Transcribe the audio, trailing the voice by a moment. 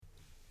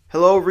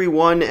Hello,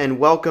 everyone, and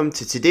welcome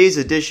to today's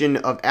edition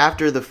of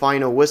After the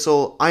Final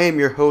Whistle. I am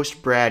your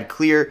host, Brad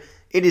Klier.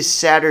 It is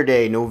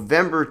Saturday,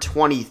 November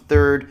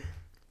 23rd,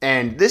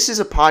 and this is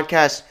a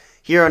podcast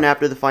here on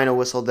After the Final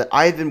Whistle that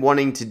I've been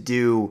wanting to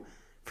do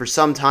for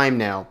some time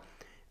now.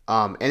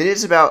 And it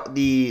is about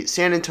the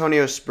San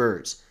Antonio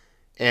Spurs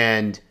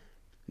and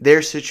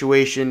their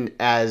situation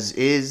as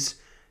is,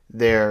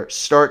 their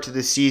start to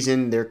the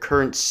season, their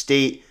current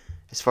state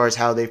as far as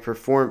how they've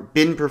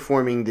been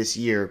performing this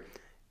year.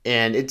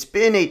 And it's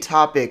been a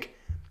topic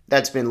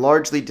that's been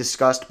largely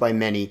discussed by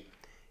many.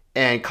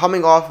 And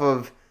coming off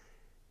of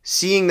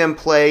seeing them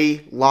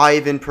play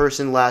live in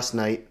person last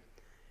night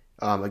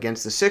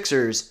against the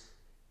Sixers,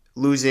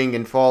 losing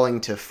and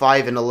falling to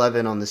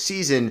 5-11 on the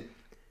season,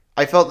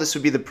 I felt this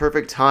would be the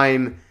perfect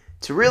time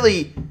to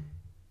really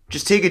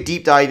just take a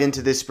deep dive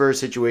into this Spurs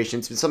situation.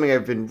 It's been something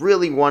I've been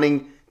really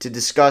wanting to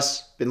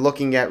discuss, been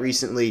looking at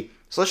recently.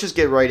 So let's just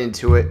get right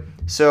into it.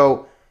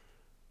 So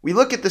we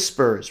look at the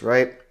Spurs,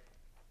 right?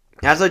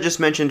 As I just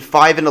mentioned,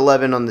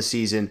 5-11 on the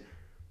season.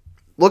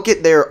 Look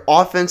at their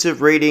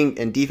offensive rating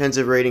and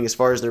defensive rating as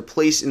far as their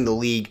place in the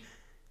league.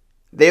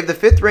 They have the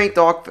 5th-ranked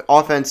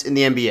offense in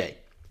the NBA.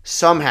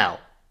 Somehow.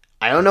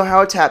 I don't know how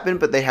it's happened,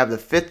 but they have the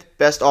 5th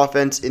best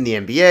offense in the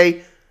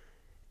NBA.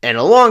 And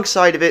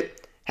alongside of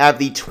it, have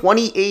the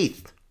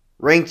 28th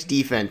ranked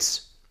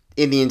defense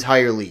in the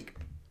entire league.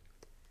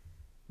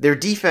 Their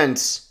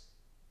defense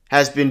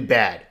has been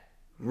bad.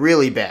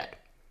 Really bad.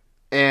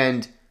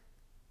 And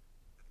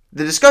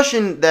the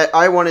discussion that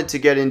I wanted to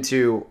get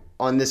into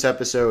on this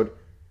episode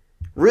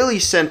really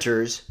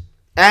centers,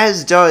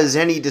 as does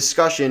any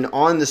discussion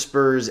on the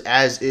Spurs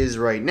as is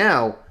right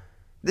now,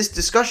 this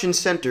discussion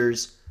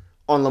centers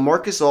on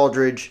LaMarcus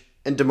Aldridge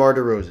and DeMar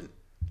DeRozan.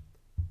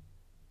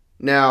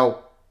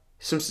 Now,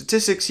 some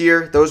statistics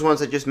here, those ones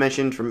I just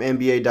mentioned from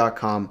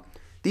NBA.com.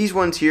 These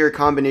ones here, a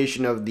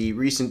combination of the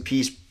recent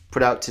piece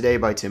put out today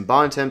by Tim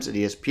Bontemps at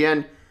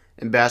ESPN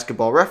and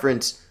Basketball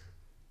Reference.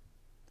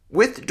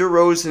 With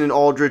DeRozan and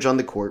Aldridge on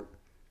the court,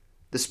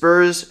 the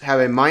Spurs have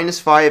a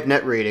 -5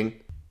 net rating,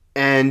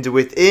 and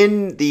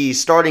within the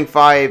starting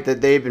 5 that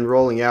they've been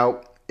rolling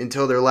out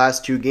until their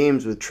last 2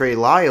 games with Trey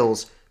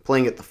Lyles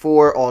playing at the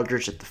 4,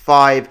 Aldridge at the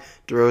 5,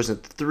 DeRozan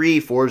at the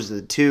 3, Forbes at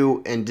the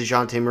 2, and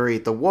DeJounte Murray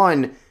at the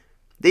 1,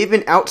 they've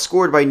been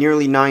outscored by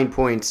nearly 9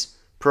 points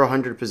per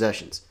 100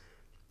 possessions.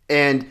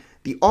 And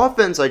the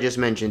offense I just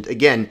mentioned,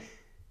 again,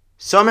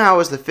 somehow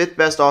is the 5th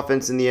best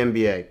offense in the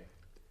NBA.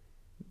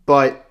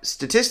 But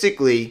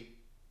statistically,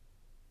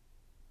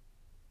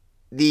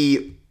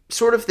 the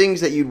sort of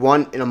things that you'd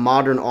want in a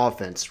modern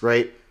offense,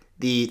 right?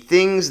 The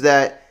things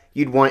that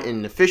you'd want in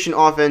an efficient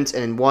offense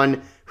and in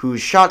one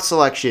whose shot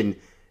selection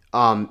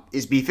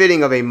is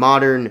befitting of a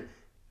modern,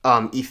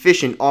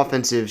 efficient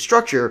offensive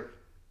structure,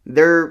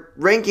 their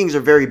rankings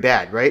are very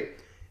bad, right?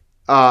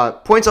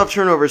 Points off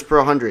turnovers per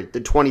 100,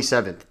 the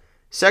 27th.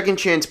 Second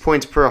chance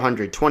points per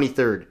 100,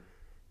 23rd.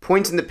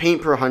 Points in the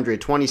paint per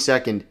 100,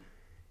 22nd.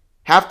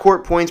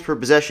 Half-court points per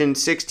possession,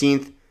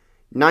 16th,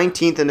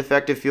 19th in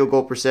effective field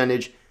goal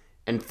percentage,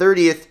 and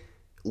 30th,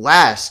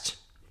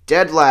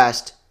 dead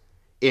last,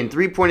 in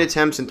three-point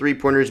attempts and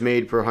three-pointers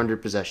made per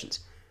 100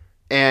 possessions.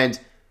 And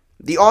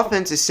the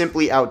offense is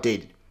simply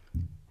outdated.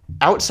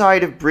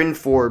 Outside of Bryn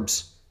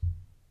Forbes,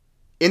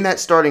 in that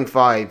starting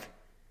 5,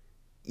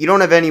 you don't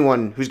have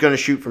anyone who's going to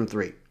shoot from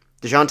 3.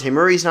 DeJounte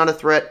Murray's not a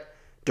threat.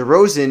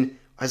 DeRozan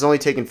has only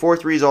taken 4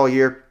 threes all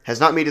year, has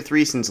not made a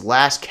 3 since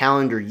last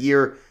calendar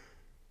year.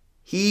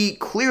 He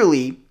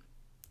clearly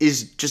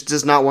just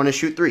does not want to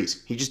shoot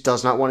 3s. He just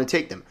does not want to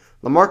take them.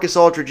 LaMarcus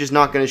Aldridge is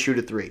not going to shoot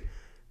a 3.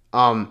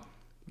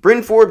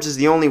 Bryn Forbes is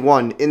the only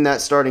one in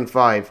that starting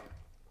 5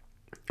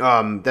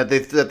 that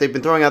they've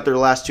been throwing out their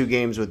last 2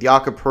 games with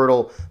Jakob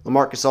Poeltl,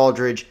 LaMarcus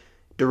Aldridge,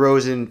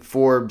 DeRozan,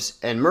 Forbes,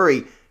 and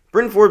Murray.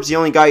 Bryn Forbes is the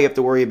only guy you have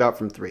to worry about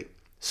from 3.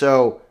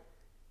 So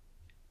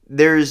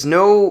there's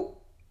no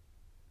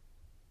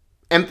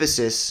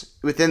emphasis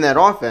within that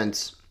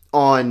offense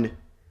on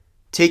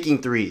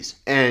taking 3s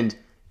and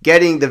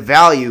getting the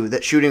value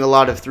that shooting a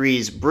lot of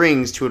 3s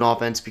brings to an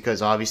offense,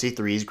 because obviously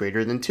 3 is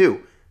greater than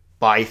 2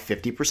 by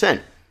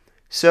 50%.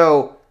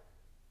 So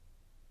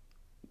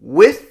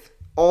with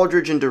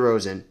Aldridge and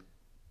DeRozan,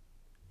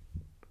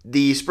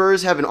 the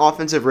Spurs have an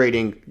offensive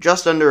rating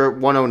just under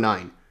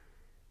 109.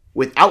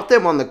 Without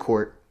them on the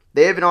court,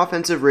 they have an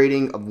offensive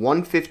rating of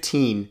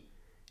 115,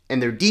 and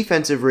their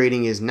defensive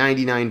rating is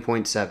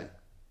 99.7.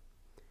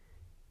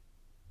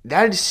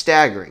 That is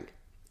staggering.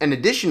 And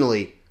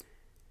additionally,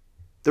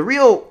 the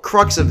real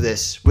crux of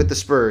this with the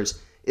Spurs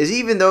is,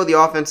 even though the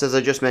offense, as I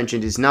just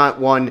mentioned, is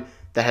not one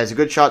that has a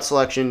good shot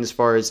selection as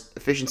far as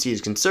efficiency is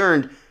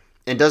concerned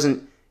and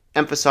doesn't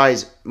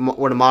emphasize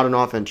what a modern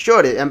offense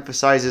should, it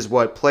emphasizes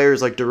what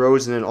players like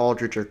DeRozan and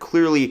Aldridge are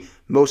clearly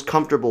most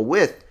comfortable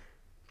with.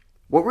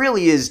 What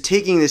really is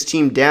taking this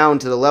team down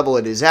to the level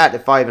it is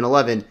at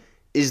 5-11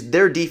 is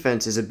their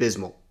defense is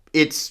abysmal.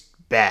 It's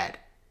bad.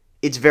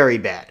 It's very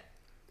bad.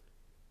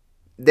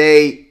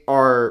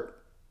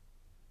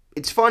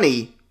 It's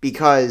funny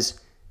because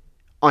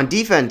On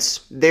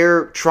defense,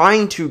 they're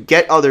trying to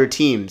get other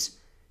teams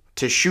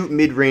to shoot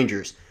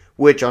mid-rangers,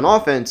 which on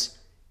offense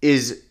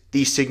is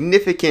the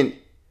significant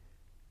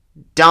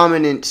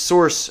dominant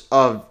source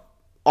of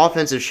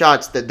offensive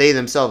shots that they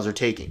themselves are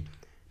taking.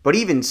 But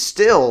even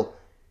still,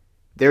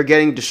 they're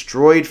getting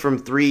destroyed from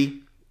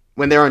three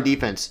when they're on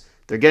defense.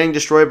 They're getting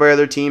destroyed by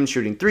other teams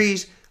shooting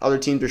threes. Other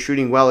teams are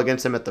shooting well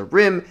against them at the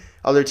rim.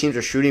 Other teams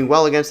are shooting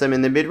well against them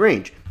in the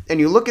mid-range. And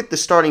you look at the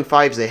starting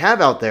fives they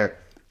have out there,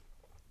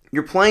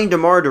 you're playing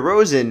DeMar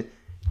DeRozan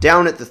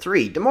down at the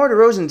three. DeMar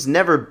DeRozan's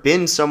never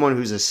been someone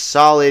who's a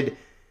solid...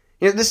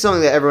 this is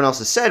something that everyone else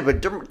has said,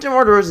 but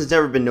DeMar DeRozan's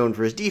never been known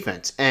for his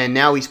defense. And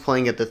now he's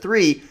playing at the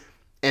three,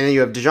 and then you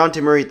have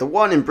DeJounte Murray at the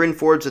one and Bryn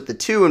Forbes at the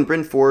two, and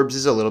Bryn Forbes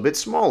is a little bit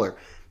smaller.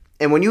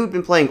 And when you've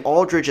been playing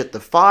Aldridge at the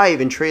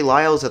 5 and Trey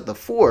Lyles at the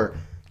 4,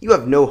 you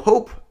have no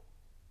hope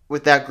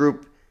with that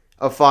group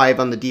of 5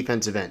 on the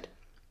defensive end.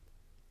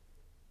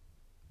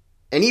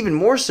 And even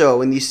more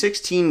so in these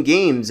 16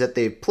 games that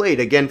they've played,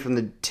 again from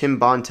the Tim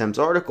Bontemps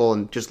article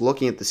and just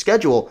looking at the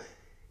schedule,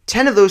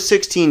 10 of those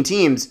 16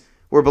 teams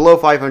were below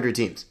 500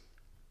 teams.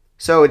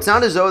 So it's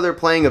not as though they're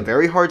playing a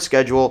very hard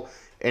schedule,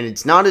 and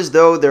it's not as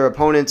though their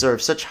opponents are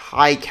of such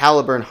high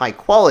caliber and high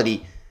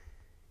quality.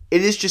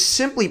 It is just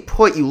simply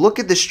put, you look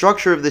at the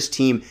structure of this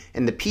team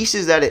and the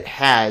pieces that it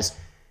has,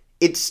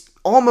 it's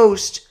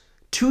almost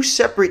two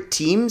separate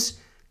teams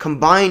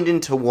combined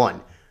into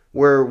one,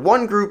 where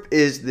one group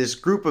is this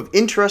group of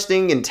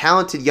interesting and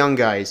talented young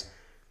guys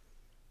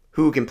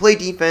who can play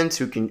defense,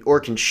 who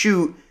can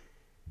shoot,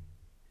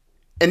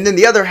 and then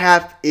the other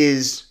half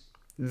is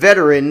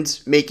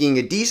veterans making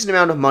a decent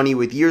amount of money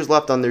with years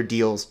left on their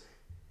deals,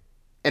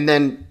 and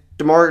then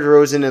DeMar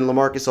DeRozan and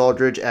LaMarcus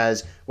Aldridge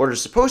as what are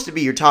supposed to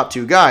be your top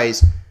two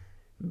guys,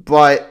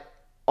 but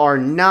are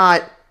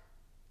not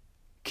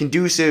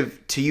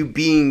conducive to you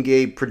being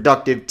a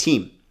productive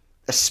team,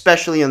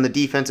 especially on the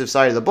defensive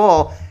side of the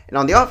ball. And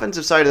on the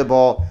offensive side of the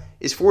ball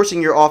is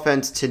forcing your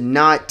offense to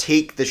not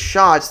take the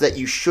shots that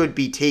you should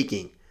be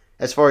taking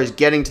as far as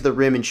getting to the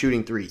rim and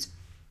shooting threes.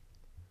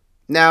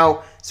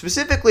 Now,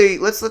 specifically,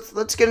 let's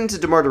get into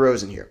DeMar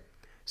DeRozan here.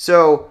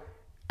 So,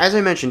 as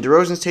I mentioned,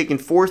 DeRozan's taken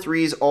 4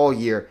 threes all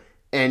year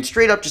and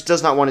straight up just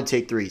does not want to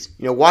take threes.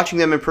 Watching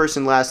them in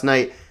person last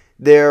night,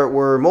 there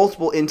were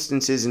multiple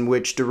instances in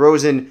which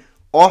DeRozan,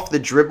 off the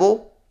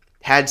dribble,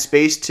 had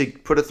space to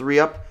put a three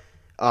up,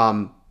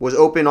 was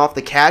open off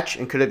the catch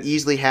and could have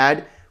easily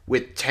had,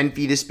 with 10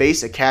 feet of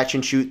space, a catch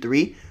and shoot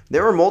three.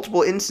 There were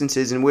multiple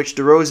instances in which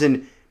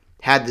DeRozan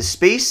had the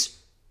space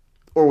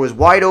or was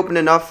wide open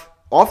enough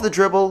off the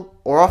dribble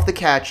or off the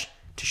catch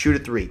to shoot a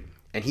three.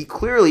 And he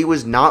clearly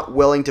was not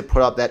willing to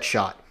put up that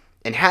shot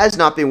and has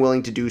not been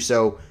willing to do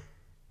so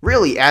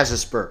really as a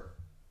Spur.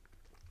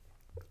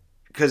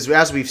 Because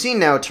as we've seen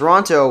now,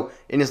 Toronto,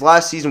 in his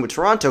last season with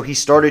Toronto, he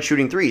started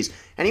shooting threes.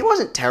 And he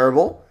wasn't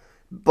terrible,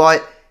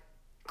 but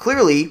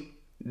clearly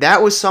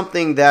that was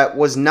something that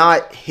was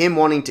not him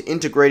wanting to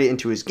integrate it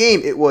into his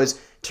game. It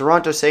was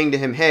Toronto saying to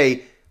him,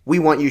 hey, we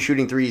want you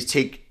shooting threes,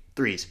 take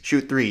threes,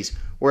 shoot threes.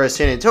 Whereas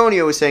San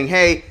Antonio was saying,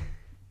 hey,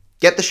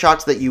 get the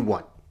shots that you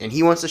want. And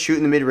he wants to shoot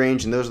in the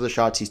mid-range, and those are the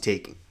shots he's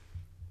taking.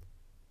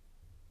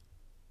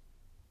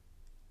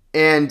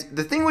 And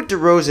the thing with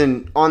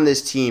DeRozan on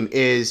this team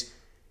is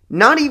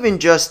not even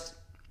just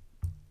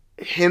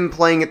him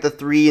playing at the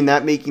 3 and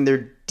that making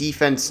their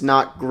defense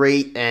not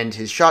great and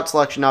his shot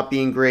selection not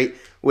being great,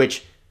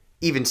 which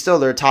even still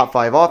they're a top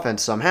 5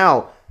 offense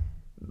somehow.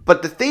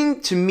 But the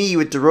thing to me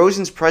with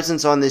DeRozan's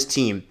presence on this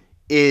team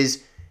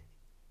is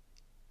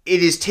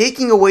it is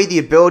taking away the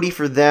ability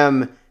for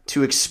them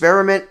to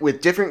experiment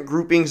with different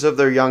groupings of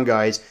their young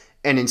guys,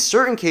 and in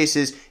certain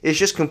cases, it's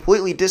just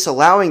completely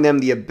disallowing them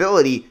the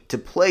ability to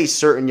play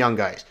certain young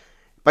guys.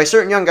 By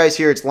certain young guys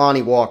here, it's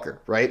Lonnie Walker,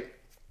 right?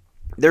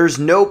 There's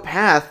no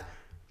path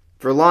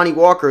for Lonnie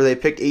Walker. They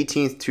picked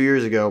 18th 2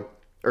 years ago,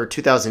 or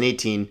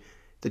 2018,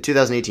 the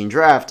 2018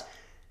 draft.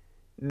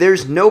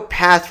 There's no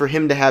path for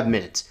him to have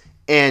minutes.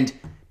 And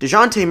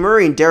DeJounte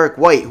Murray and Derek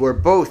White, who are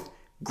both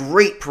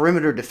great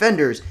perimeter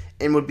defenders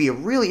and would be a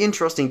really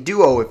interesting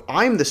duo if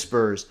I'm the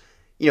Spurs,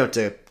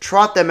 to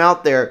trot them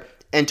out there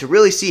and to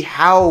really see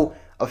how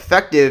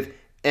effective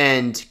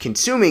and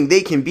consuming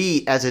they can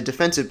be as a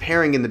defensive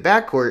pairing in the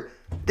backcourt.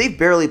 They've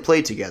barely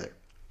played together.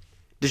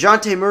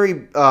 DeJounte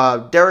Murray,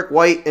 Derek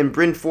White, and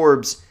Bryn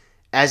Forbes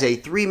as a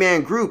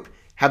 3-man group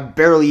have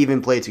barely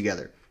even played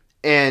together.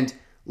 And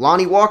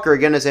Lonnie Walker,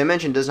 again, as I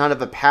mentioned, does not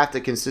have a path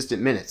to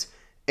consistent minutes.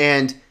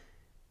 And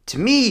to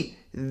me,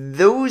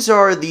 those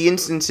are the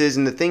instances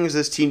and the things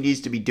this team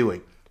needs to be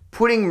doing.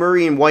 Putting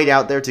Murray and White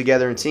out there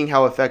together and seeing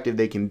how effective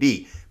they can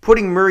be.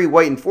 Putting Murray,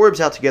 White, and Forbes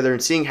out together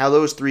and seeing how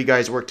those 3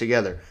 guys work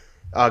together.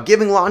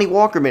 Giving Lonnie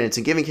Walker minutes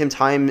and giving him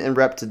time and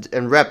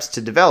reps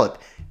to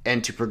develop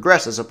and to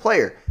progress as a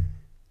player.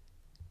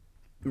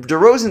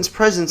 DeRozan's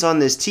presence on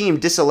this team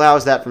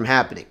disallows that from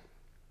happening.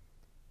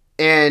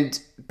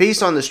 And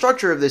based on the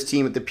structure of this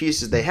team with the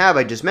pieces they have,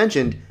 I just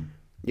mentioned,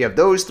 you have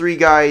those 3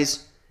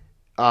 guys,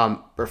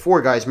 or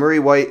 4 guys, Murray,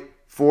 White,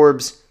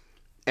 Forbes,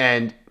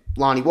 and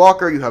Lonnie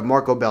Walker, you have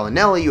Marco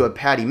Bellinelli, you have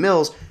Patty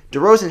Mills.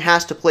 DeRozan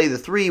has to play the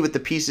 3 with the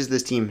pieces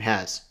this team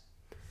has.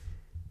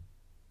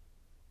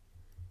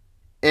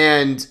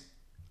 And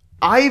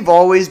I've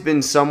always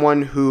been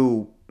someone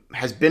who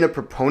has been a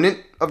proponent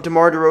of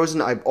DeMar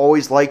DeRozan. I've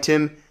always liked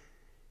him.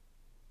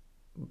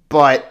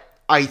 But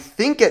I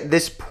think at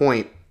this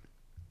point,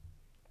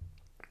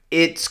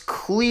 it's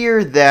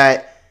clear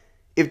that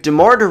if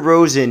DeMar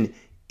DeRozan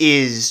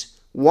is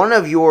one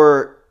of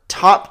your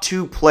top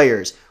 2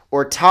 players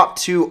or top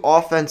 2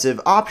 offensive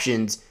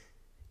options,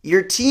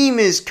 your team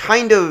is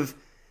kind of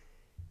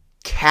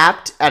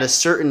capped at a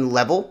certain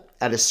level,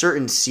 at a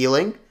certain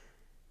ceiling.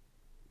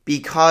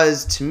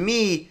 Because to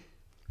me,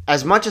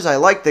 as much as I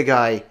like the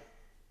guy,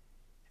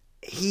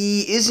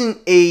 he isn't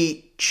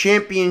a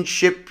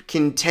championship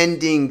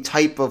contending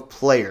type of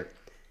player.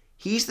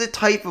 He's the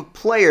type of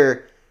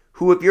player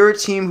who, if you're a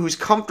team who's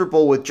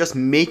comfortable with just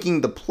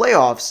making the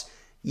playoffs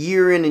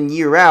year in and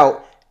year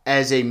out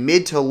as a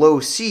mid to low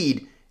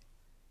seed,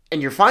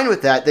 and you're fine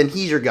with that, then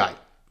he's your guy,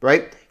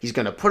 right? He's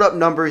going to put up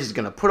numbers, he's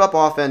going to put up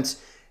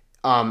offense,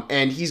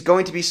 and he's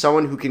going to be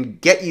someone who can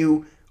get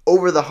you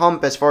over the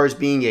hump as far as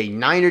being a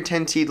 9 or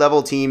 10 seed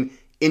level team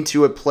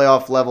into a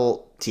playoff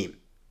level team.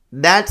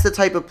 That's the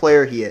type of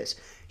player he is.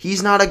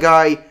 He's not a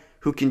guy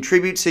who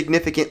contributes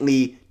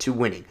significantly to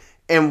winning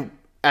and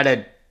at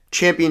a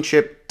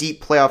championship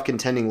deep playoff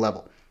contending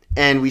level.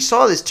 And we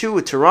saw this too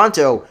with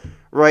Toronto,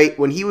 right?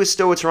 When he was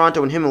still with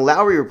Toronto and him and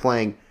Lowry were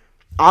playing,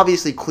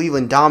 obviously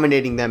Cleveland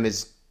dominating them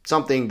is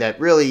something that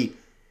really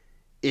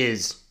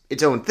is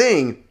its own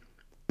thing.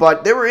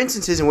 But there were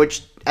instances in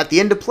which at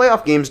the end of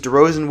playoff games,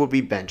 DeRozan would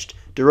be benched.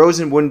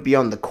 DeRozan wouldn't be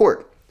on the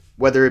court,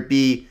 whether it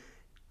be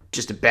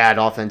just a bad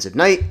offensive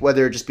night,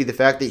 whether it just be the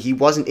fact that he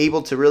wasn't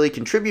able to really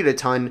contribute a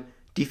ton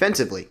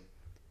defensively.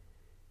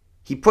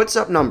 He puts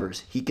up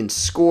numbers. He can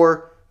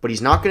score, but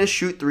he's not going to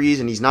shoot threes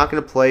and he's not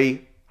going to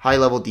play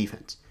high-level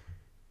defense.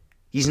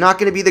 He's not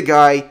going to be the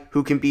guy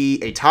who can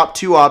be a top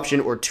 2 option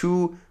or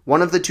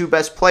one of the 2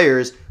 best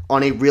players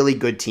on a really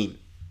good team.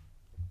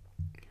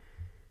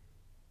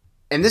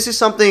 And this is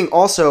something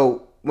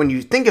also, when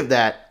you think of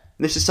that,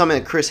 this is something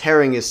that Chris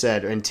Herring has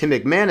said and Tim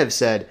McMahon have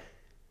said.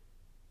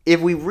 If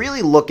we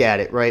really look at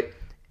it, right,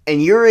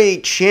 and you're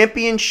a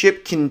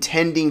championship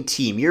contending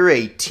team, you're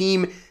a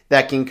team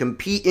that can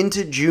compete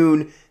into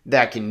June,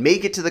 that can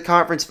make it to the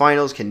conference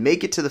finals, can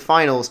make it to the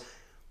finals,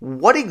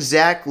 what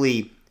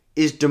exactly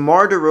is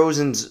DeMar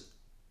DeRozan's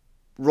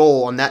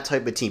role on that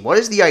type of team? What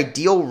is the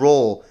ideal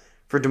role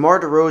for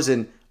DeMar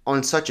DeRozan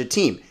on such a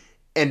team?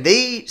 And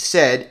they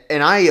said,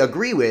 and I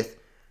agree with,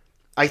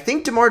 I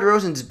think DeMar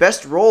DeRozan's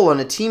best role on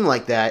a team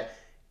like that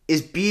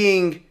is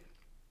being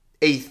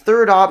a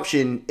third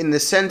option in the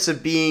sense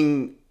of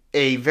being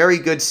a very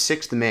good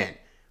 6th man,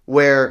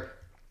 where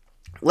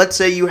let's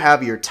say you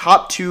have your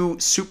top 2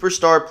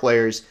 superstar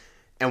players,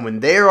 and when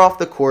they're off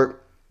the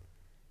court,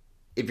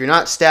 if you're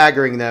not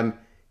staggering them,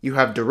 you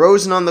have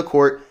DeRozan on the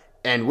court,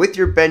 and with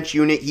your bench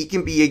unit, he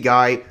can be a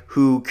guy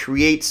who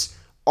creates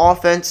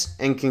offense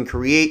and can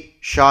create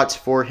shots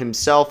for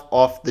himself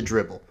off the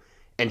dribble.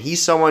 And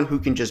he's someone who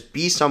can just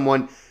be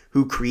someone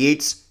who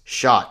creates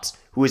shots,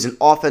 who is an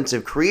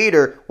offensive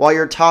creator while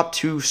your top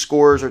 2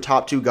 scorers or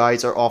top 2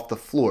 guys are off the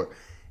floor.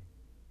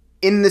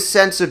 In the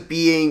sense of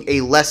being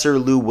a lesser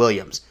Lou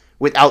Williams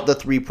without the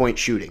 3-point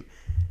shooting.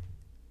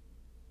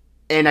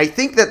 And I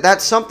think that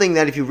that's something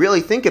that if you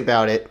really think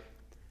about it,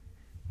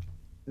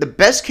 the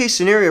best case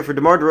scenario for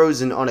DeMar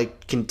DeRozan on a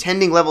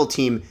contending level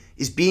team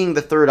is being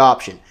the third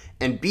option.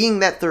 And being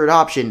that third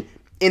option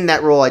in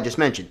that role I just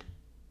mentioned.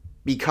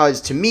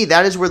 Because to me,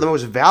 that is where the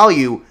most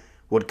value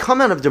would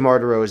come out of DeMar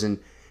DeRozan.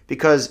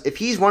 Because if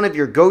he's one of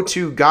your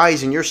go-to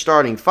guys in your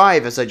starting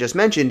 5, as I just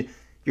mentioned,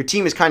 your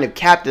team is kind of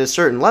capped at a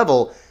certain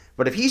level.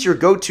 But if he's your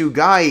go-to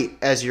guy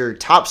as your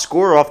top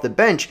scorer off the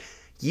bench,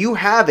 you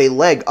have a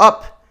leg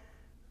up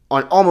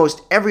on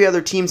almost every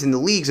other team's in the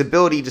league's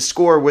ability to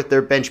score with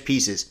their bench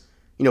pieces.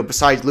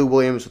 Besides Lou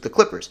Williams with the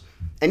Clippers.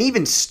 And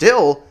even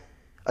still,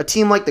 a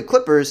team like the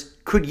Clippers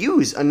could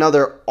use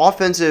another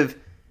offensive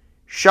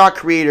shot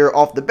creator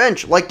off the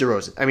bench like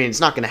DeRozan. I mean, it's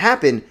not going to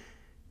happen,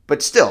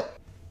 but still.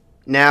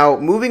 Now,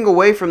 moving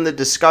away from the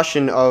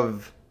discussion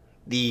of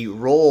the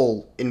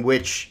role in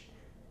which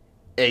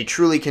a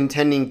truly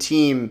contending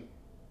team,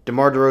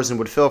 DeMar DeRozan,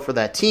 would fill for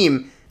that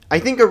team, I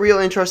think a real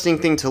interesting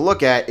thing to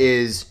look at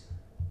is,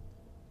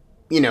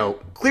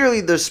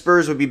 clearly the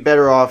Spurs would be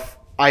better off,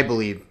 I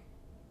believe,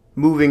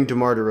 moving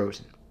DeMar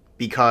DeRozan.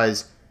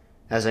 Because,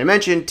 as I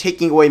mentioned,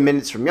 taking away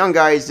minutes from young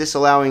guys,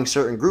 disallowing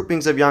certain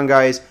groupings of young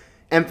guys,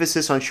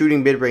 emphasis on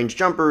shooting mid-range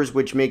jumpers,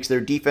 which makes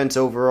their defense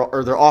overall,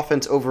 or their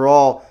offense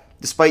overall,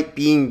 despite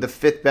being the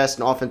 5th best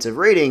in offensive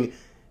rating,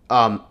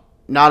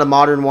 not a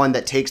modern one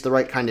that takes the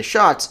right kind of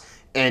shots,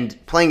 and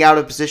playing out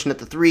of position at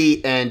the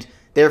 3, and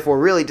therefore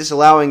really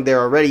disallowing their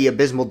already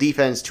abysmal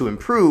defense to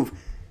improve.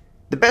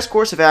 The best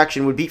course of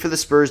action would be for the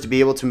Spurs to be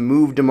able to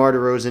move DeMar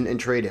DeRozan and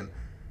trade him.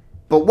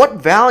 But what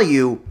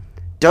value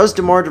does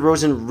DeMar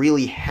DeRozan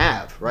really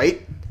have,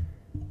 right?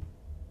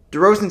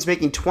 DeRozan's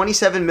making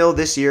 $27 million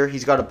this year.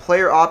 He's got a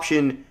player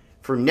option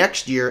for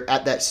next year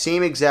at that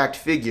same exact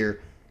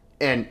figure.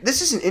 And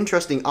this is an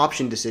interesting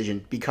option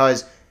decision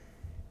because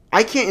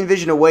I can't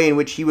envision a way in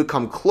which he would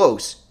come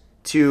close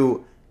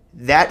to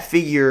that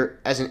figure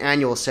as an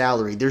annual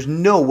salary. There's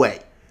no way.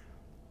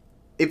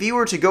 If he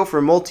were to go for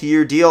a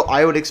multi-year deal,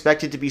 I would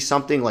expect it to be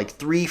something like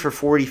 3 for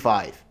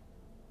 45,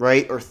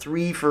 right? Or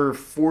 3 for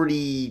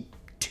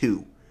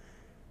 42.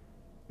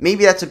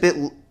 Maybe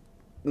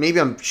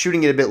I'm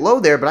shooting it a bit low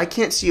there, but I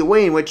can't see a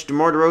way in which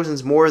DeMar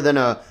DeRozan's more than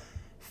a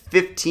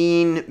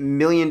 $15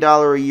 million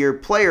a year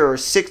player or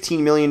 $16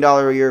 million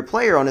a year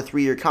player on a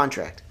 3-year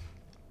contract.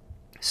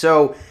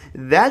 So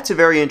that's a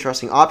very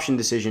interesting option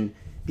decision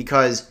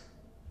because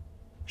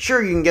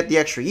sure, you can get the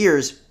extra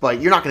years, but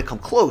you're not going to come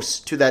close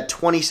to that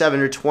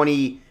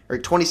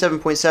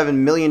 $27.7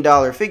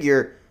 million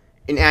figure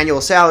in annual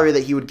salary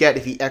that he would get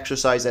if he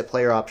exercised that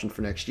player option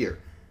for next year.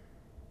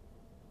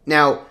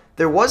 Now,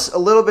 there was a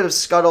little bit of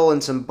scuttle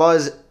and some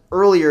buzz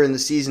earlier in the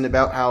season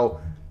about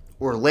how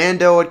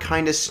Orlando had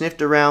kind of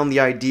sniffed around the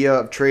idea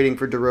of trading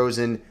for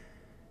DeRozan.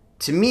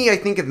 To me, I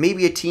think of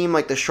maybe a team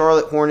like the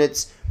Charlotte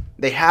Hornets.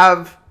 They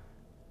have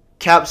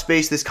cap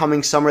space this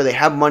coming summer. They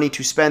have money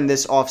to spend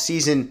this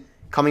offseason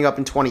coming up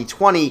in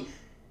 2020.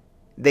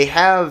 They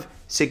have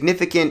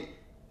significant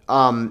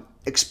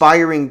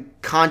expiring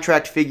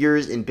contract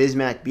figures in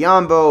Bismack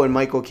Biyombo and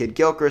Michael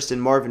Kidd-Gilchrist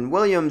and Marvin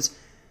Williams.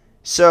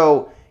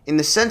 So, in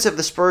the sense of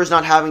the Spurs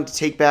not having to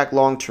take back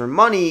long-term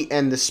money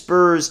and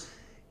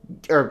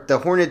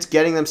the Hornets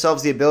getting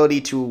themselves the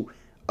ability to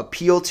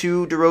appeal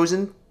to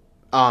DeRozan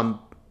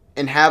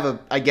and have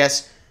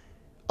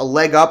a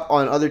leg up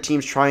on other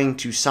teams trying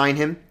to sign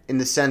him in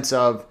the sense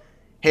of,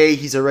 hey,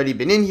 he's already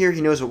been in here,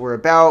 he knows what we're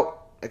about,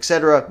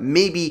 etc.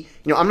 Maybe,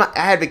 I'm not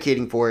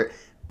advocating for it,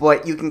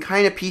 but you can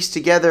kind of piece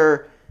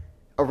together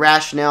a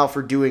rationale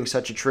for doing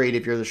such a trade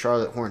if you're the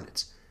Charlotte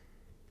Hornets.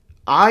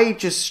 I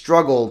just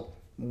struggle.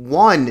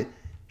 One,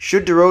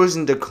 should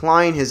DeRozan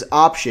decline his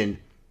option,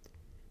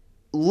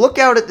 look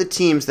out at the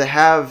teams that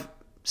have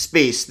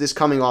space this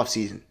coming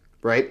offseason,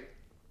 right?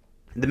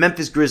 The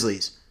Memphis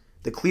Grizzlies,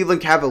 the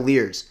Cleveland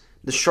Cavaliers,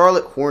 the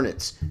Charlotte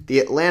Hornets, the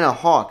Atlanta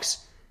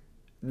Hawks.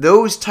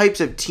 Those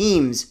types of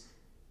teams,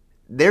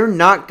 they're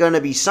not going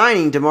to be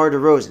signing DeMar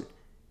DeRozan.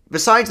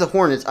 Besides the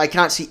Hornets, I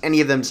cannot see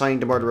any of them signing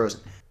DeMar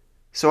DeRozan.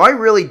 So I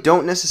really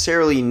don't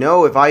necessarily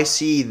know if I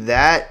see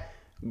that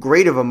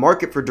great of a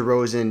market for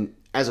DeRozan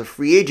as a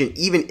free agent,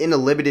 even in a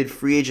limited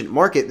free agent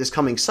market this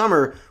coming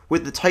summer,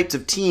 with the types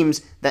of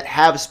teams that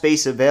have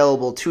space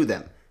available to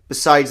them,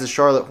 besides the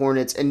Charlotte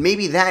Hornets, and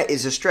maybe that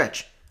is a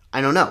stretch.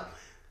 I don't know.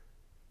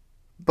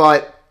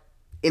 But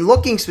in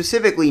looking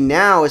specifically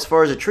now, as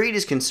far as a trade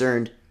is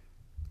concerned,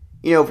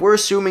 if we're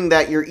assuming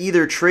that you're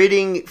either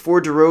trading for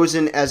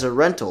DeRozan as a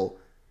rental,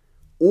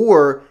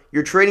 or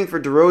you're trading for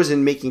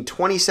DeRozan making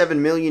 $27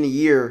 million a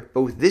year,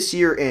 both this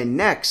year and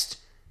next,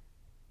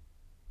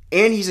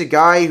 and he's a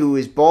guy who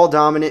is ball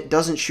dominant,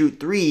 doesn't shoot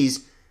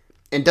threes,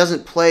 and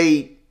doesn't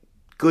play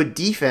good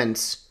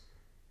defense,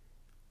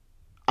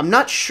 I'm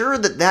not sure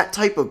that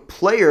type of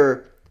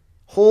player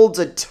holds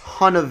a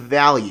ton of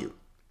value.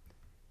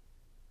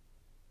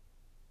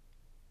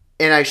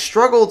 And I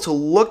struggle to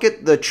look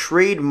at the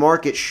trade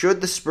market should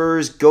the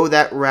Spurs go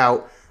that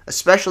route,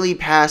 especially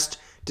past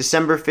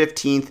December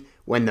 15th,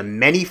 when the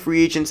many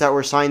free agents that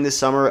were signed this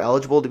summer are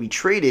eligible to be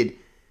traded.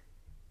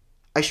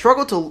 I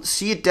struggle to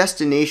see a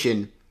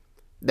destination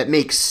that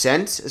makes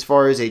sense as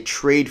far as a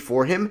trade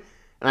for him.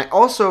 And I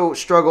also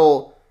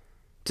struggle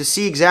to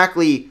see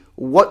exactly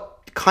what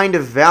kind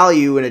of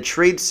value in a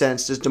trade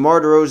sense does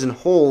DeMar DeRozan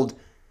hold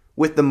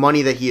with the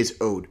money that he is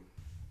owed.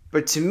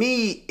 But to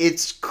me,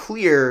 it's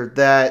clear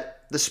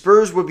that the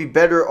Spurs would be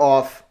better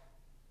off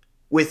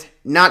with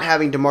not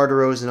having DeMar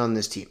DeRozan on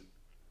this team,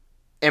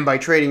 and by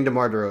trading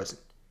DeMar DeRozan.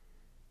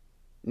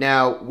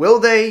 Now, will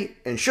they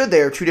and should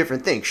they are two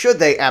different things. Should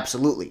they?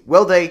 Absolutely.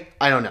 Will they?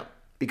 I don't know.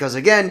 Because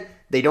again,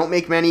 they don't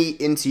make many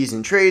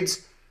in-season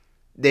trades.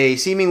 They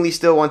seemingly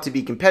still want to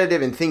be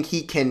competitive and think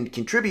he can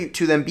contribute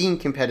to them being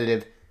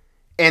competitive.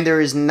 And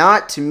there is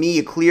not, to me,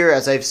 a clear,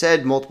 as I've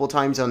said multiple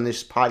times on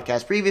this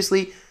podcast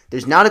previously,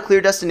 there's not a clear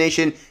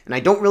destination, and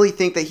I don't really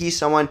think that he's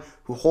someone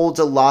who holds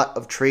a lot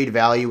of trade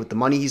value with the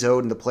money he's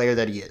owed and the player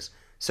that he is.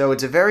 So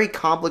it's a very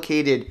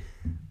complicated,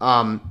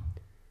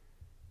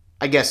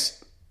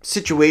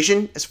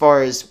 situation as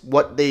far as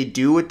what they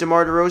do with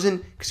DeMar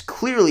DeRozan, because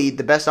clearly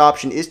the best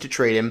option is to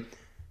trade him.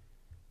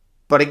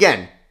 But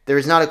again, there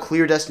is not a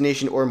clear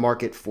destination or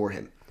market for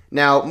him.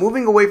 Now,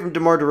 moving away from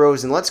DeMar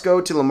DeRozan, let's go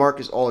to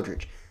LaMarcus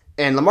Aldridge.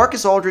 And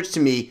LaMarcus Aldridge,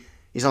 to me,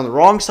 is on the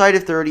wrong side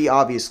of 30,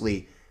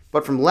 obviously.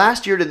 But from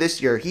last year to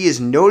this year, he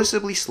is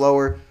noticeably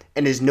slower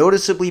and is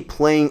noticeably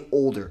playing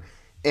older.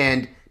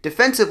 And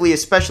defensively,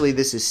 especially,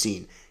 this is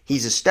seen.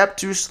 He's a step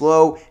too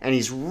slow, and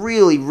he's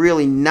really,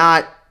 really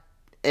not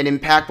an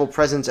impactful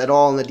presence at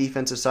all on the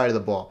defensive side of the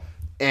ball.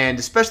 And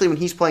especially when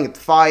he's playing at the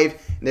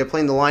 5, and they're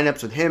playing the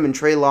lineups with him and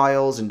Trey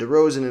Lyles and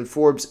DeRozan and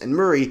Forbes and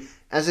Murray,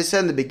 as I said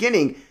in the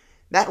beginning,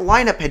 that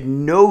lineup had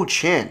no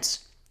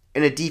chance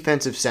in a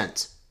defensive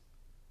sense.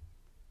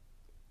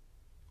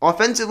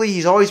 Offensively,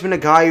 he's always been a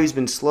guy who's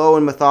been slow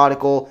and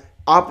methodical,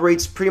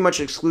 operates pretty much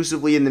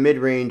exclusively in the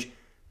mid-range.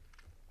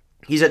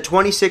 He's at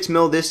 $26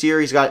 million this year.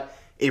 He's got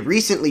a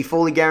recently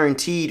fully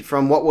guaranteed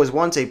from what was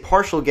once a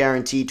partial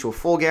guarantee to a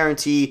full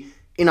guarantee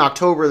in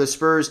October. The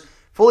Spurs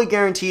fully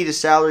guaranteed his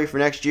salary for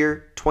next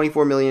year,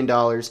 $24 million.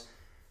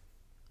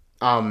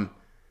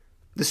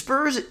 The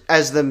Spurs,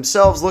 as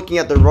themselves looking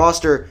at their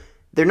roster,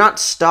 they're not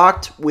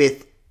stocked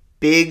with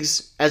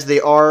bigs as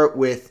they are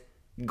with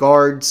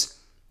guards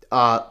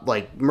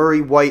like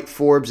Murray, White,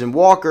 Forbes, and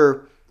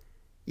Walker.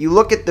 You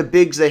look at the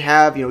bigs they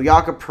have,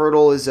 Jakob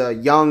Poeltl is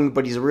young,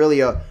 but he's really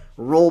a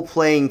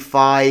role-playing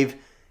five.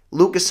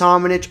 Luka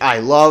Samanic, I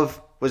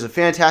love, was a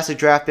fantastic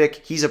draft pick.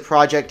 He's a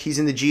project. He's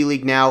in the G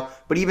League now,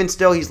 but even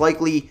still, he's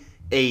likely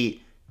a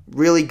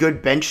really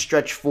good bench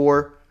stretch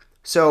four.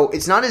 So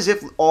it's not as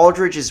if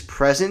Aldridge's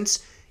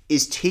presence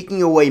is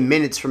taking away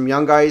minutes from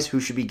young guys who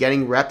should be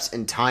getting reps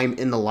and time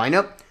in the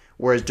lineup,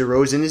 whereas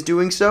DeRozan is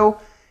doing so.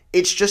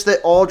 It's just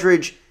that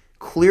Aldridge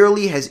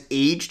clearly has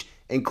aged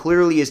and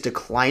clearly is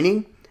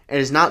declining and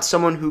is not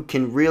someone who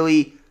can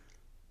really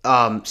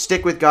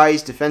stick with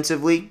guys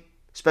defensively,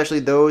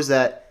 especially those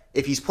that,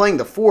 if he's playing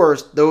the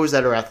fours, those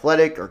that are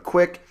athletic or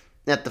quick.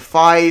 At the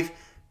five,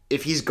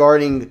 if he's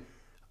guarding,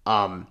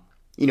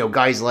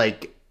 guys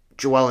like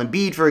Joel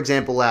Embiid, for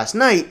example, last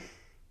night,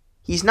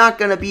 he's not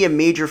going to be a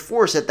major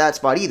force at that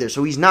spot either.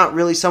 So he's not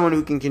really someone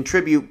who can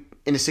contribute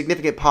in a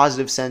significant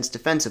positive sense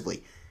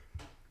defensively.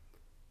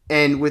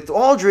 And with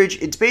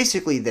Aldridge, it's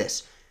basically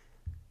this.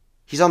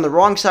 He's on the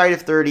wrong side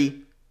of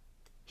 30.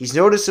 He's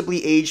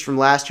noticeably aged from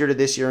last year to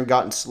this year and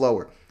gotten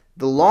slower.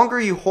 The longer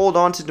you hold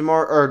on to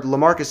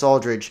LaMarcus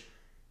Aldridge,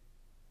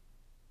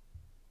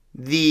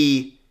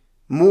 the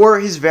more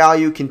his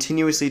value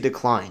continuously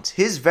declines.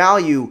 His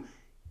value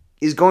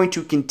is going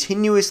to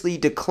continuously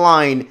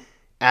decline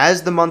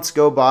as the months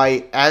go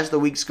by, as the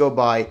weeks go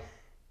by,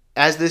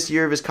 as this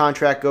year of his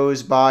contract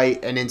goes by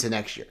and into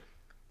next year.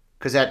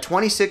 Because at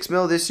 $26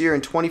 million this year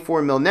and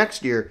 $24 million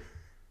next year,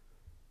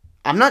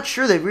 I'm not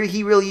sure that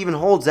he really even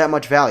holds that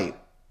much value.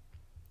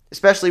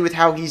 Especially with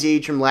how he's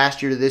aged from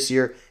last year to this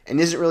year and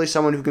isn't really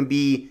someone who can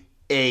be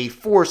a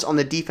force on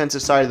the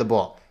defensive side of the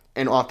ball.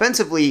 And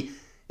offensively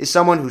is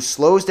someone who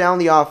slows down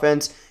the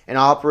offense and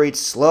operates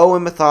slow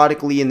and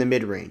methodically in the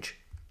mid-range.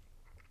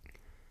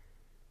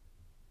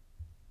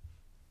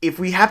 If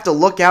we have to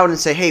look out and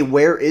say, hey,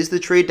 where is the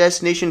trade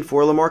destination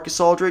for LaMarcus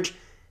Aldridge?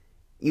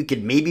 You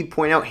could maybe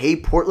point out, hey,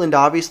 Portland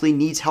obviously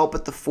needs help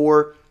at the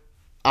four.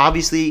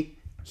 Obviously,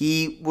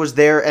 he was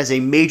there as a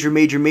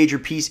major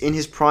piece in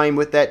his prime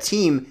with that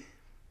team.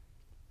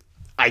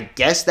 I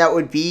guess that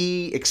would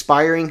be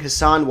expiring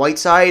Hassan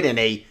Whiteside and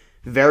a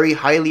very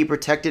highly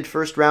protected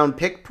first-round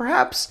pick,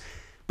 perhaps.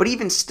 But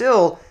even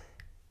still,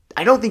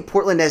 I don't think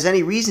Portland has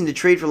any reason to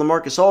trade for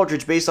LaMarcus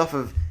Aldridge based off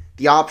of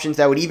the options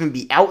that would even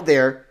be out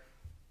there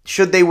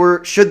should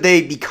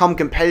they become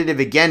competitive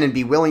again and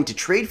be willing to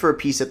trade for a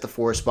piece at the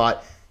four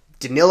spot.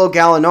 Danilo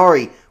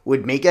Gallinari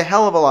would make a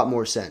hell of a lot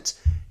more sense.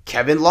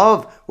 Kevin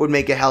Love would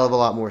make a hell of a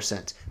lot more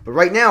sense. But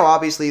right now,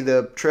 obviously,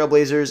 the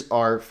Trailblazers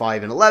are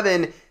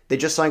 5-11. They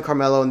just signed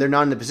Carmelo, and they're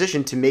not in a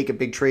position to make a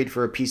big trade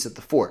for a piece at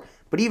the four.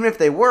 But even if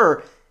they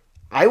were,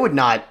 I would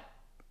not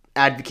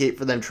advocate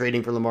for them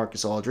trading for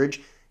LaMarcus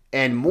Aldridge.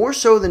 And more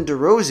so than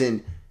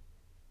DeRozan,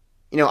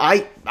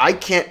 I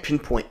can't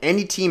pinpoint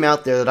any team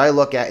out there that I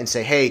look at and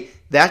say, hey,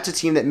 that's a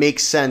team that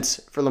makes sense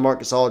for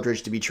LaMarcus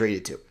Aldridge to be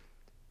traded to.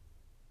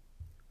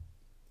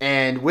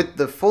 And with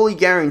the fully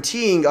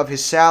guaranteeing of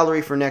his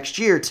salary for next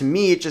year, to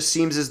me, it just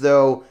seems as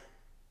though,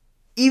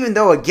 even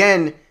though,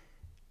 again,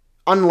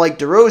 unlike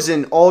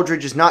DeRozan,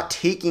 Aldridge is not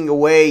taking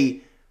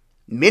away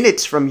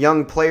minutes from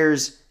young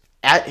players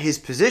at his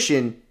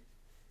position,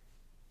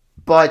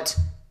 but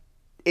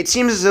it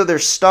seems as though they're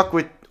stuck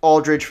with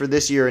Aldridge for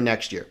this year and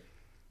next year.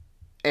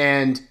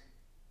 And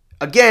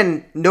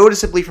again,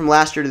 noticeably from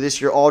last year to this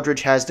year,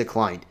 Aldridge has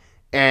declined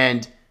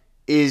and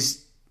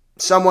is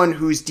someone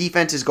whose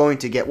defense is going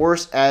to get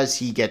worse as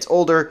he gets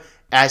older,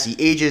 as he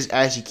ages,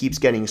 as he keeps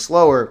getting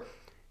slower.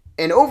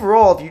 And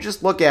overall, if you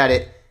just look at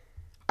it,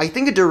 I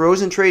think a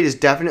DeRozan trade is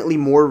definitely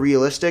more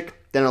realistic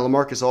than a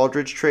LaMarcus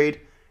Aldridge trade.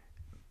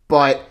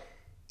 But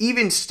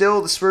even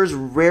still, the Spurs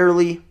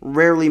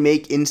rarely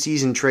make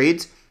in-season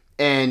trades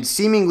and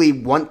seemingly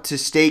want to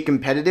stay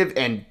competitive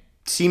and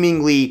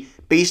seemingly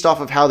based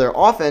off of how their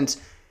offense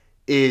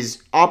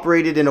is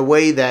operated in a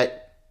way that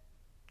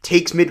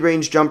takes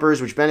mid-range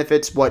jumpers, which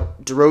benefits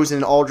what DeRozan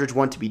and Aldridge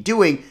want to be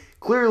doing.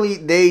 Clearly,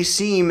 they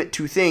seem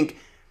to think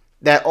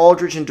that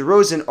Aldridge and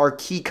DeRozan are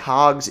key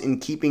cogs in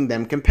keeping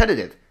them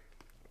competitive.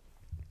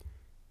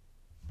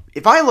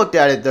 If I looked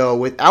at it, though,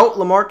 without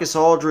LaMarcus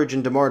Aldridge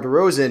and DeMar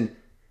DeRozan,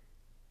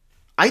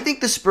 I think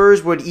the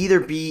Spurs would either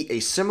be a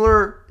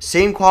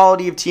same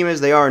quality of team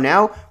as they are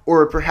now,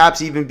 or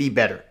perhaps even be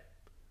better.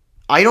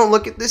 I don't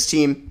look at this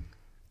team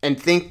and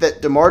think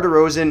that DeMar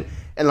DeRozan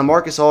and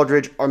LaMarcus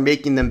Aldridge are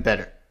making them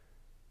better.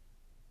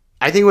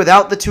 I think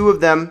without the two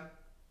of them,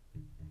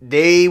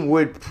 they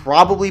would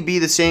probably be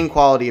the same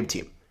quality of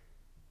team.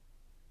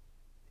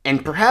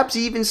 and perhaps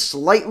even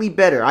slightly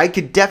better. I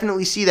could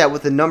definitely see that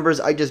with the numbers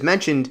I just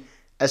mentioned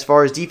as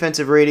far as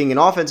defensive rating and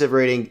offensive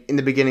rating in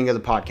the beginning of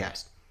the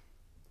podcast.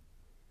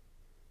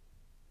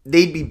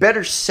 They'd be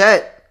better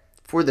set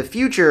for the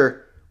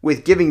future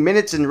with giving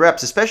minutes and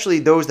reps, especially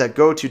those that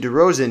go to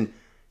DeRozan,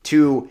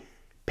 to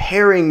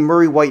pairing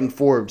Murray, White, and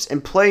Forbes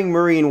and playing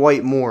Murray and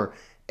White more.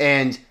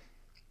 And,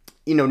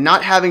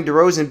 not having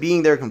DeRozan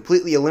being there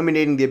completely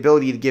eliminating the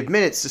ability to give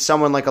minutes to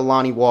someone like a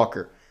Lonnie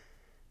Walker.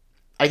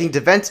 I think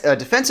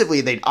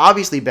defensively, they'd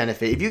obviously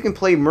benefit. If you can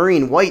play Murray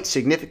and White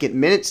significant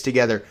minutes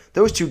together,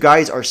 those two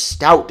guys are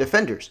stout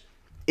defenders.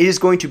 It is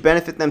going to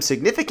benefit them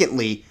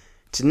significantly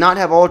to not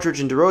have Aldridge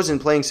and DeRozan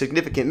playing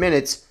significant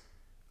minutes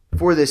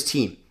for this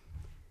team.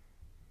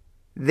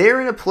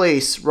 They're in a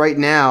place right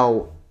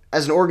now,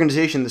 as an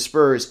organization, the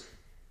Spurs,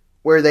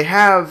 where they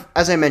have,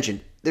 as I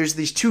mentioned, there's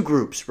these two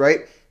groups,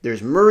 right?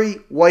 There's Murray,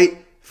 White,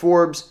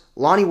 Forbes,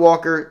 Lonnie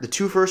Walker, the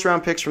 2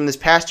 first-round picks from this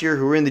past year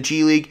who were in the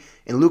G League,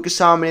 and Luka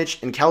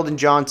Samanic and Keldon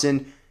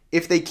Johnson.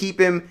 If they keep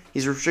him,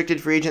 he's a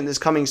restricted free agent this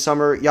coming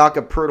summer.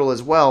 Jakob Poeltl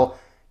as well.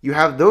 You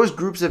have those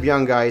groups of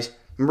young guys.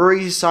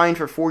 Murray's signed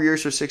for 4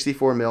 years for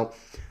 $64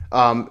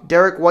 million.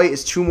 Derek White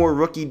is 2 more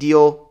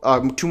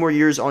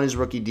years on his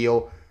rookie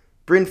deal.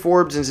 Bryn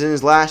Forbes is in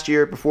his last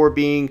year before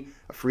being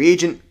a free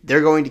agent.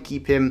 They're going to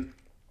keep him.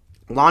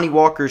 Lonnie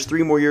Walker's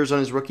 3 more years on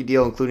his rookie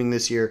deal, including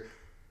this year.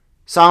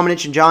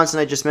 Samanic and Johnson,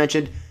 I just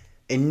mentioned.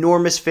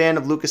 Enormous fan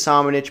of Luka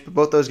Samanic, but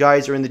both those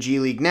guys are in the G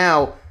League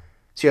now.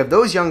 So you have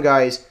those young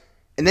guys,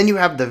 and then you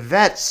have the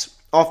vets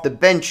off the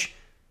bench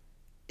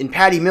in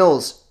Patty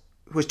Mills,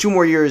 who has 2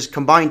 more years,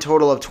 combined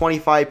total of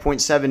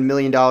 $25.7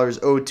 million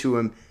owed to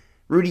him.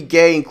 Rudy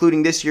Gay,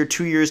 including this year,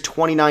 2 years,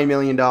 $29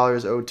 million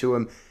owed to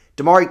him.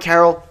 DeMarre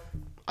Carroll,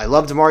 I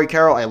love DeMarre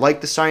Carroll. I liked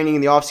the signing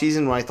in the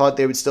offseason when I thought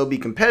they would still be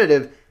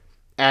competitive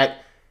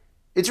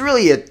it's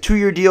really a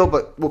 2-year deal,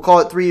 but we'll call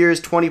it 3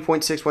 years,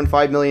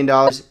 $20.615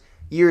 million.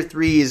 Year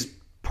 3 is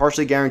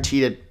partially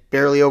guaranteed at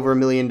barely over $1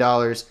 million.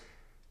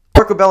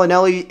 Marco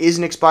Bellinelli is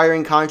an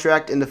expiring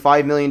contract in the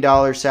 $5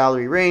 million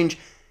salary range,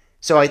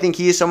 so I think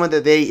he is someone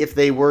that they, if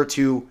they were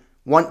to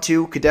want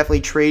to, could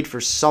definitely trade for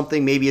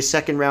something, maybe a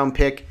second-round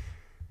pick.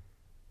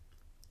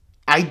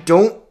 I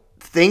don't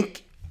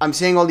think, I'm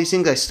saying all these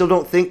things, I still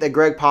don't think that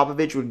Greg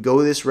Popovich would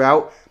go this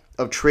route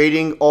of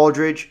trading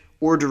Aldridge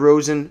or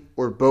DeRozan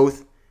or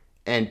both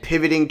and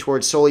pivoting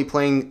towards solely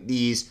playing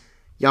these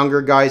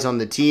younger guys on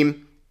the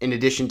team in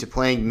addition to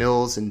playing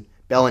Mills and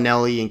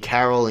Bellinelli and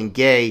Carroll and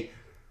Gay.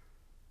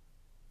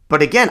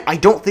 But again, I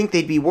don't think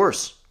they'd be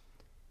worse.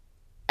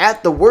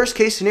 At the worst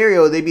case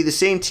scenario, they'd be the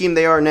same team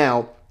they are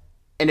now.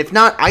 And if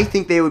not, I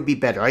think they would be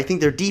better. I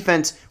think their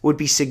defense would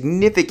be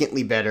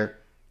significantly better.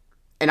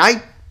 And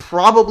I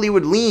probably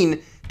would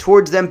lean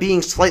towards them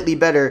being slightly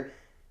better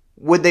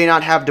would they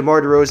not have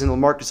DeMar DeRozan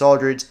and LaMarcus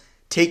Aldridge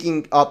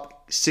taking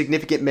up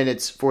significant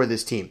minutes for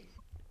this team.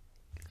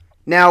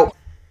 Now,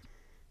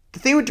 the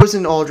thing with DeRozan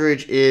and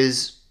Aldridge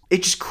is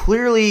it just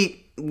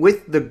clearly,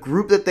 with the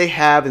group that they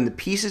have and the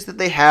pieces that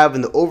they have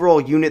and the overall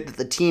unit that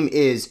the team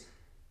is,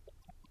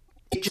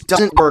 it just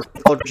doesn't work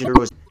with Aldridge and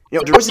DeRozan.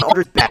 DeRozan and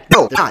Aldridge bad.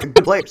 No, they're not. They're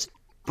good players.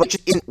 But it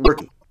just isn't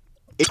working.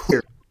 It's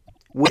clear.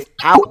 With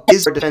how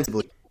is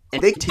defensively.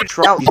 And they take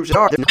trial these groups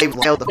are, they're not even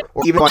wild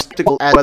or even spectacle as